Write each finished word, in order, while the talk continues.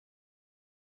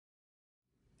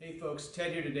Hey folks,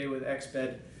 Ted here today with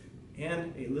Exped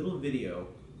and a little video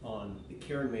on the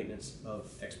care and maintenance of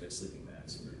Exped sleeping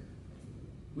mats.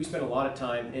 We spend a lot of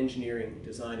time engineering,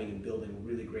 designing, and building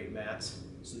really great mats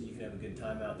so that you can have a good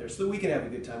time out there, so that we can have a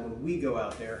good time when we go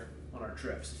out there on our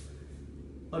trips.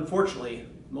 Unfortunately,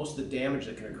 most of the damage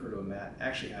that can occur to a mat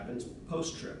actually happens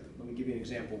post-trip. Let me give you an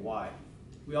example why.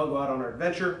 We all go out on our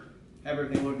adventure, have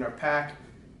everything loaded in our pack,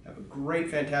 have a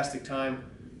great, fantastic time,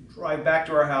 drive back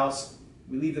to our house.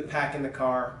 We leave the pack in the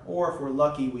car, or if we're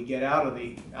lucky, we get out of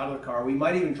the car. We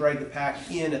might even drag the pack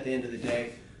in at the end of the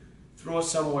day, throw it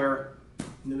somewhere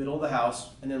in the middle of the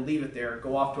house, and then leave it there,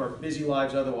 go off to our busy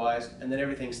lives otherwise, and then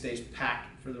everything stays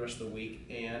packed for the rest of the week.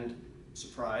 And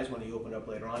surprise, when you open up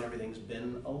later on, everything's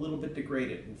been a little bit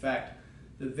degraded. In fact,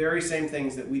 the very same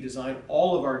things that we design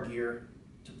all of our gear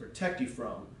to protect you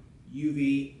from,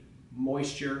 UV,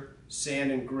 moisture,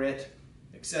 sand and grit,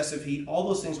 excessive heat, all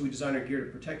those things we design our gear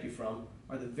to protect you from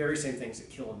are the very same things that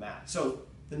kill a mat. So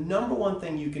the number one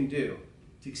thing you can do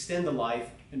to extend the life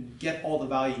and get all the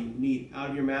value you need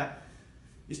out of your mat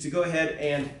is to go ahead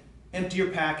and empty your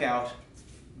pack out,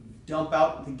 dump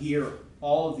out the gear,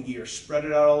 all of the gear, spread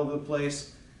it out all over the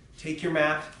place, take your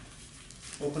mat,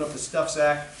 open up the stuff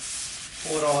sack,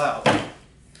 pull it all out.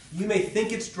 You may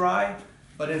think it's dry,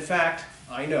 but in fact,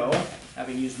 I know,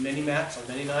 having used many mats on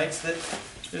many nights, that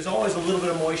there's always a little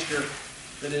bit of moisture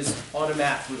that is on a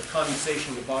mat through the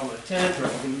condensation at the bottom of the tent, or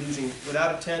if you've been using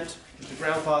without a tent, with the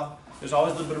ground cloth, there's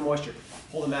always a little bit of moisture.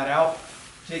 Pull the mat out,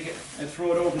 take it and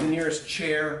throw it over the nearest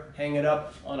chair, hang it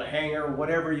up on a hanger,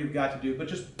 whatever you've got to do, but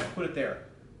just put it there.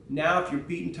 Now if you're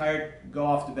beat tired, go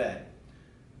off to bed.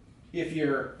 If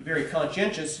you're very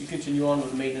conscientious, you continue on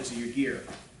with the maintenance of your gear.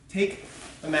 Take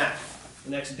a mat the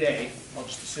next day, I'll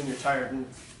just assume you're tired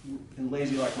and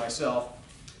lazy like myself.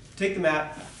 Take the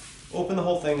mat, open the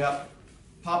whole thing up,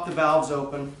 pop the valves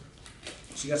open,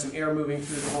 so you got some air moving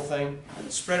through the whole thing,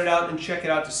 and spread it out and check it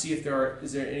out to see if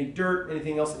is there any dirt,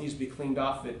 anything else that needs to be cleaned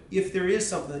off of it. If there is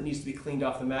something that needs to be cleaned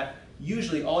off the mat,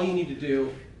 usually all you need to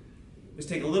do is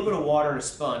take a little bit of water and a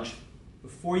sponge.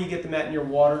 Before you get the mat in your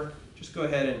water, just go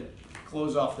ahead and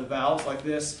close off the valves like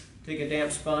this, take a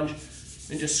damp sponge,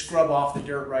 and just scrub off the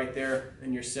dirt right there,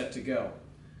 and you're set to go.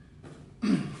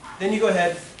 Then you go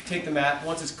ahead, take the mat,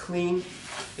 once it's clean,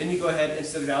 then you go ahead and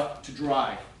set it out to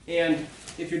dry. And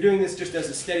if you're doing this just as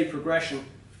a steady progression,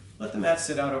 let the mat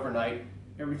sit out overnight.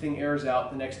 Everything airs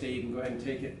out. The next day you can go ahead and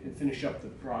take it and finish up the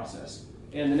process.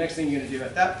 And the next thing you're going to do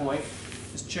at that point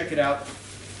is check it out.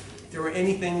 If there was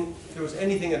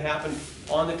anything that happened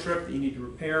on the trip that you need to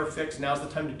repair or fix, now's the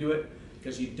time to do it,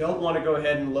 because you don't want to go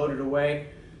ahead and load it away,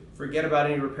 forget about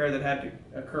any repair that had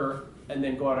to occur, and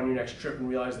then go out on your next trip and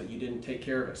realize that you didn't take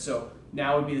care of it. So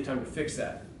now would be the time to fix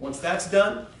that. Once that's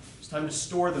done, it's time to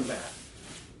store the mat.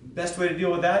 The best way to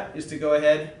deal with that is to go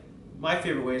ahead, my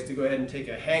favorite way is to go ahead and take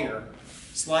a hanger,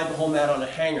 slide the whole mat on a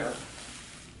hanger,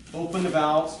 open the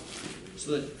valves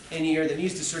so that any air that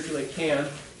needs to circulate can,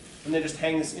 and then just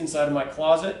hang this inside of my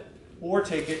closet, or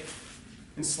take it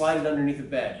and slide it underneath the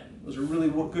bed. Those are really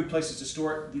good places to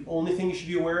store it. The only thing you should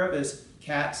be aware of is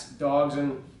cats, dogs,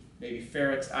 and maybe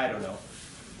ferrets, I don't know.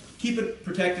 Keep it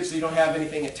protected so you don't have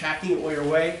anything attacking it while you're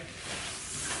away.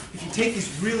 If you take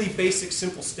these really basic,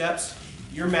 simple steps,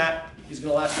 your mat is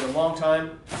going to last for a long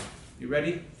time. Be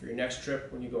ready for your next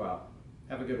trip when you go out.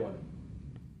 Have a good one.